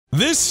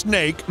This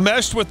snake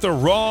messed with the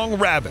wrong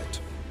rabbit.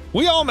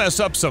 We all mess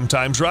up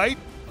sometimes, right?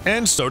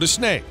 And so do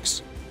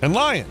snakes. And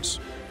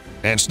lions.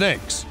 And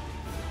snakes.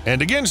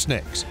 And again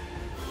snakes.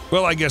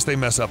 Well, I guess they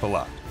mess up a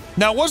lot.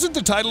 Now, wasn't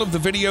the title of the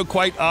video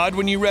quite odd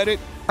when you read it?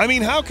 I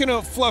mean, how can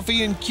a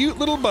fluffy and cute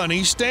little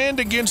bunny stand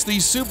against the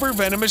super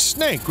venomous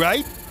snake,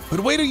 right? But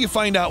wait till you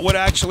find out what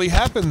actually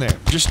happened there.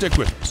 Just stick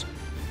with us.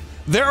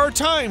 There are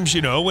times,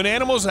 you know, when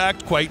animals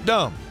act quite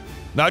dumb.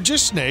 Not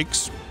just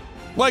snakes.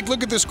 Like,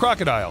 look at this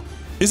crocodile.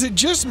 Is it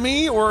just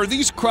me, or are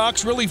these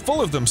crocs really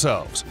full of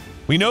themselves?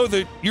 We know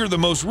that you're the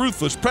most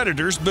ruthless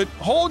predators, but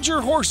hold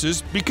your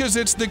horses because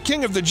it's the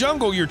king of the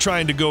jungle you're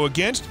trying to go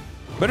against.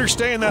 Better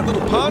stay in that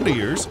little pond of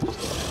yours.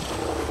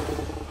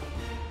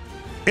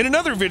 In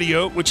another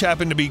video, which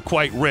happened to be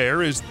quite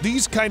rare, as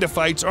these kind of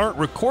fights aren't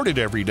recorded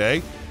every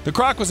day, the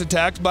croc was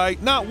attacked by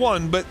not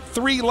one, but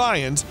 3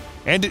 lions,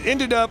 and it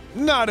ended up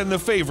not in the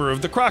favor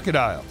of the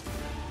crocodile.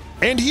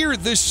 And here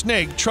this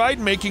snake tried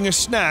making a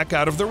snack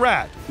out of the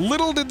rat.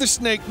 Little did the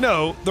snake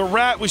know the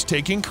rat was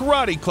taking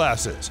karate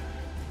classes.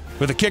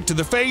 With a kick to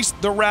the face,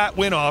 the rat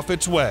went off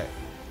its way.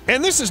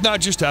 And this has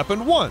not just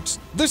happened once.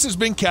 This has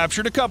been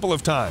captured a couple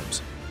of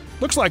times.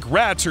 Looks like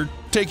rats are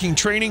taking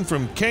training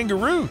from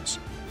kangaroos.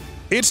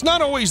 It's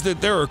not always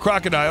that there are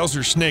crocodiles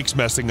or snakes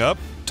messing up.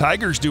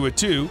 Tigers do it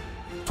too.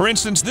 For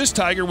instance, this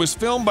tiger was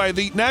filmed by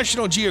the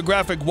National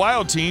Geographic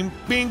Wild Team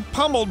being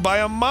pummeled by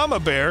a mama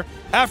bear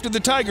after the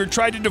tiger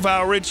tried to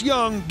devour its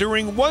young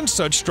during one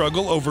such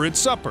struggle over its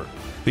supper.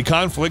 The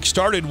conflict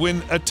started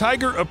when a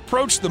tiger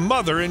approached the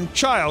mother and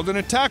child and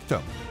attacked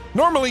them.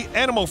 Normally,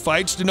 animal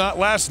fights do not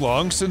last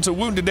long since a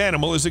wounded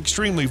animal is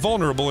extremely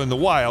vulnerable in the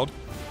wild,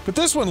 but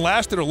this one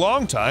lasted a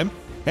long time,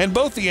 and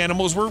both the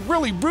animals were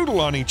really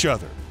brutal on each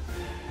other.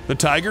 The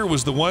tiger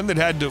was the one that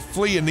had to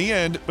flee in the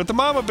end, but the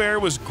mama bear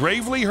was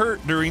gravely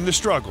hurt during the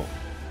struggle.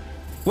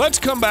 Let's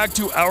come back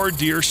to our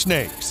dear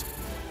snakes.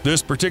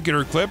 This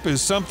particular clip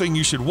is something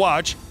you should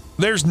watch.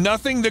 There's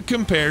nothing that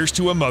compares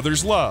to a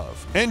mother's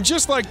love. And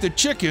just like the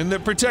chicken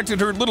that protected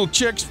her little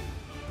chicks,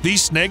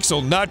 these snakes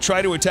will not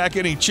try to attack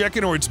any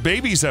chicken or its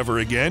babies ever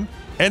again.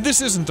 And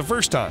this isn't the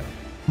first time.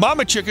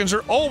 Mama chickens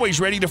are always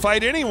ready to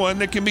fight anyone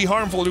that can be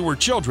harmful to her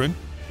children,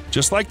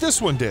 just like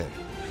this one did.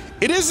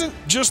 It isn't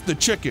just the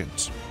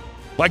chickens.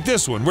 Like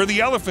this one, where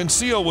the elephant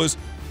seal was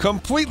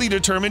completely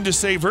determined to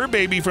save her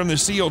baby from the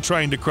seal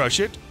trying to crush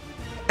it.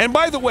 And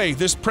by the way,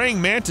 this praying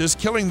mantis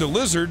killing the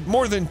lizard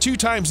more than 2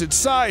 times its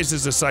size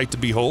is a sight to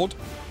behold.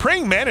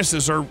 Praying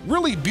mantises are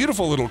really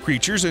beautiful little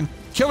creatures, and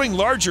killing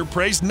larger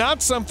prey is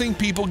not something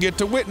people get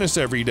to witness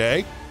every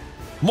day.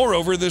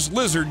 Moreover, this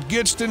lizard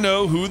gets to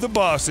know who the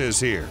boss is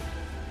here.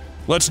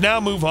 Let's now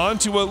move on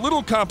to a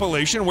little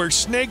compilation where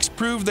snakes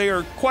prove they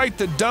are quite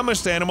the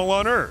dumbest animal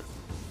on earth.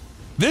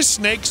 This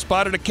snake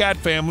spotted a cat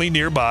family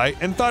nearby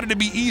and thought it'd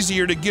be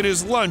easier to get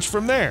his lunch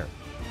from there.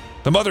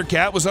 The mother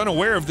cat was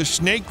unaware of the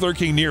snake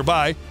lurking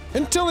nearby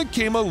until it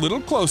came a little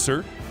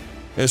closer.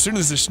 As soon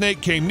as the snake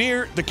came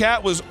near, the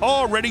cat was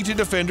all ready to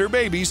defend her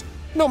babies,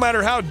 no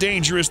matter how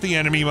dangerous the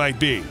enemy might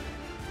be.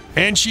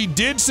 And she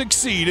did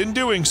succeed in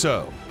doing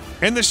so.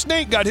 And the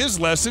snake got his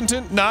lesson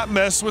to not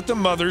mess with the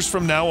mothers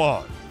from now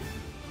on.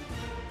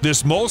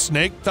 This mole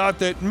snake thought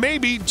that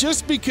maybe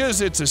just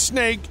because it's a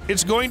snake,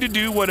 it's going to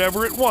do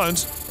whatever it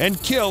wants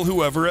and kill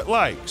whoever it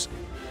likes.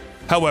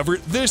 However,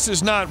 this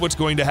is not what's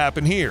going to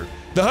happen here.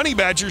 The honey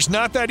badger's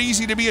not that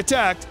easy to be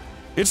attacked.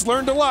 It's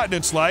learned a lot in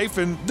its life,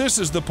 and this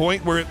is the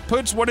point where it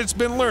puts what it's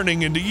been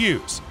learning into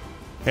use.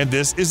 And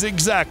this is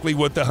exactly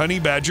what the honey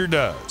badger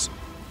does.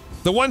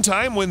 The one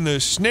time when the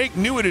snake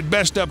knew it had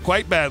messed up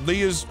quite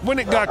badly is when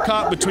it got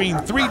caught between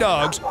 3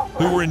 dogs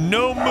who were in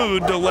no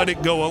mood to let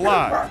it go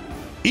alive.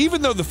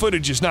 Even though the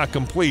footage is not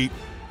complete,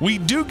 we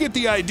do get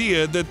the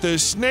idea that the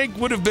snake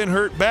would have been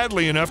hurt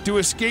badly enough to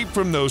escape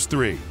from those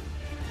 3.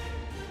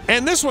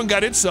 And this one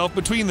got itself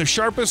between the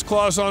sharpest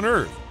claws on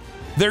earth.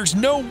 There's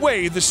no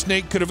way the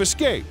snake could have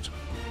escaped.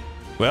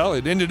 Well,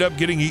 it ended up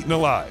getting eaten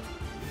alive.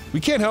 We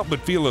can't help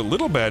but feel a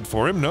little bad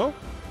for him, no?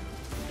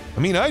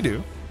 I mean, I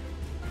do.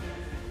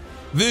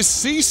 This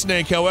sea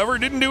snake, however,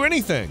 didn't do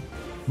anything.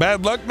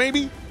 Bad luck,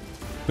 maybe?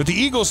 But the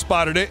eagle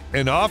spotted it,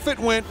 and off it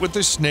went with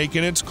the snake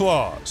in its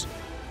claws.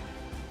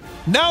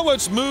 Now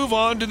let's move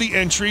on to the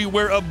entry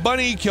where a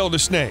bunny killed a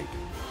snake.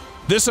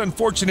 This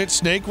unfortunate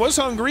snake was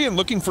hungry and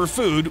looking for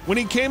food when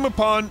he came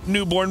upon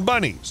newborn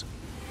bunnies.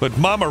 But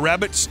Mama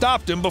Rabbit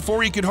stopped him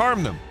before he could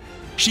harm them.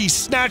 She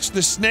snatched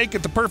the snake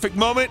at the perfect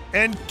moment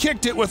and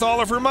kicked it with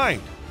all of her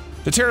might.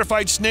 The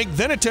terrified snake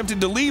then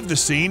attempted to leave the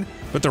scene,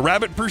 but the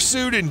rabbit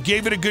pursued and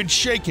gave it a good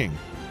shaking.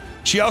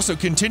 She also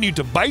continued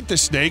to bite the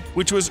snake,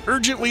 which was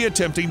urgently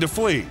attempting to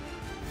flee.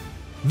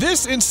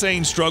 This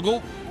insane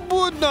struggle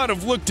would not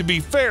have looked to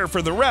be fair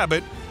for the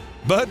rabbit,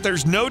 but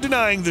there's no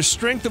denying the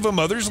strength of a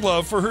mother's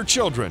love for her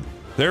children.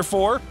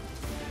 Therefore,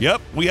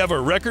 yep, we have a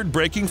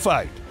record-breaking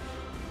fight.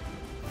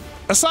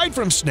 Aside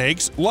from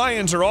snakes,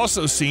 lions are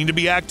also seen to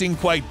be acting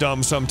quite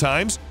dumb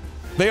sometimes.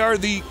 They are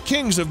the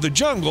kings of the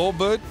jungle,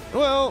 but,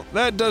 well,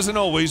 that doesn't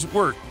always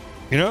work,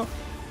 you know?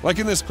 Like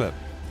in this clip.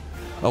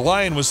 A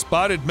lion was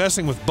spotted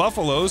messing with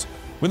buffaloes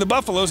when the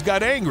buffaloes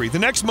got angry. The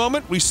next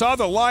moment, we saw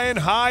the lion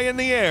high in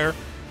the air,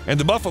 and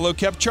the buffalo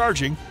kept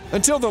charging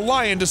until the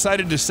lion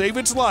decided to save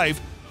its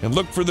life and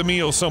look for the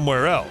meal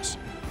somewhere else.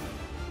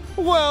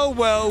 Well,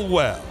 well,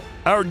 well.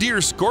 Our dear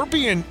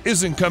scorpion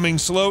isn't coming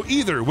slow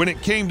either when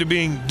it came to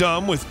being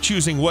dumb with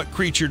choosing what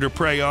creature to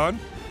prey on.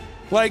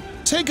 Like,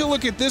 take a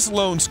look at this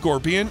lone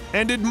scorpion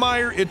and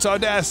admire its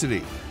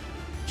audacity.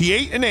 He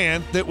ate an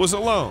ant that was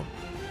alone.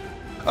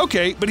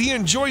 Okay, but he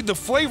enjoyed the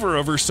flavor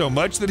of her so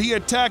much that he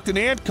attacked an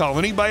ant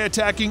colony by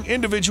attacking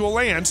individual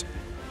ants,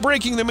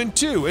 breaking them in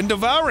two and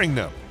devouring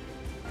them.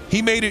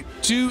 He made it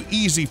too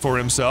easy for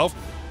himself,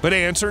 but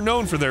ants are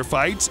known for their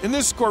fights, and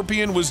this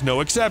scorpion was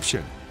no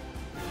exception.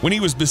 When he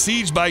was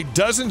besieged by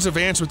dozens of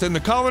ants within the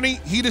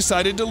colony, he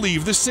decided to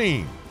leave the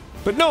scene.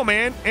 But no,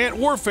 man, ant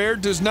warfare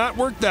does not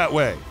work that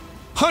way.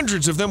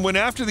 Hundreds of them went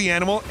after the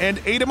animal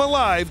and ate him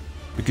alive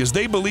because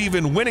they believe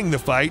in winning the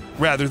fight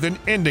rather than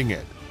ending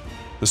it.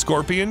 The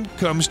scorpion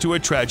comes to a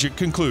tragic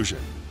conclusion.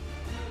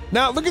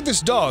 Now look at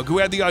this dog who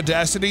had the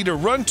audacity to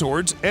run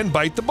towards and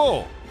bite the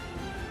bull.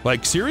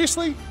 Like,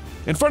 seriously?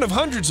 In front of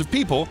hundreds of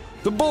people,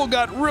 the bull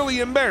got really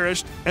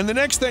embarrassed, and the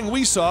next thing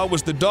we saw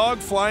was the dog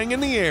flying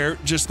in the air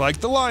just like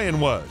the lion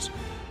was.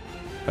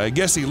 I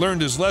guess he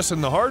learned his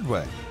lesson the hard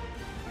way.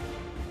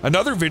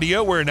 Another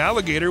video where an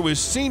alligator was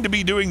seen to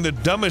be doing the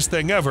dumbest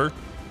thing ever.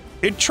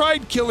 It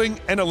tried killing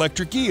an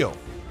electric eel.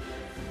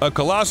 A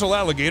colossal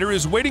alligator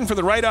is waiting for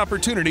the right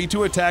opportunity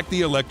to attack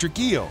the electric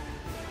eel.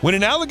 When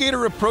an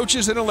alligator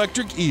approaches an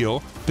electric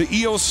eel, the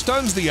eel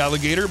stuns the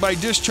alligator by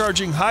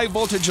discharging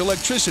high-voltage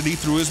electricity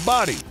through his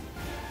body.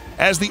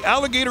 As the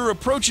alligator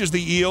approaches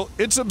the eel,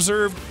 it's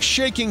observed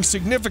shaking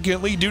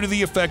significantly due to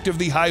the effect of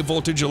the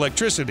high-voltage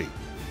electricity.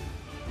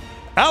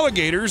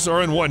 Alligators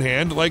are, on one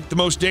hand, like the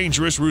most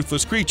dangerous,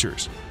 ruthless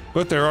creatures.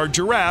 But there are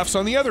giraffes,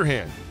 on the other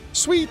hand,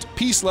 sweet,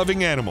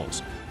 peace-loving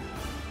animals.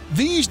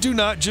 These do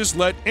not just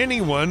let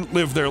anyone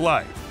live their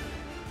life.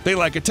 They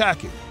like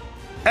attacking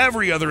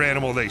every other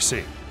animal they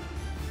see.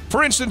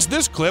 For instance,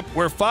 this clip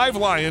where 5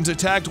 lions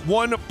attacked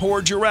one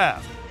poor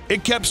giraffe.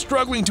 It kept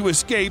struggling to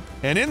escape,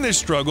 and in this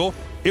struggle,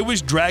 it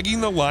was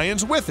dragging the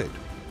lions with it.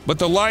 But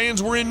the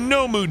lions were in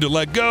no mood to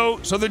let go,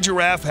 so the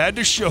giraffe had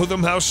to show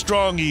them how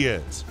strong he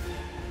is.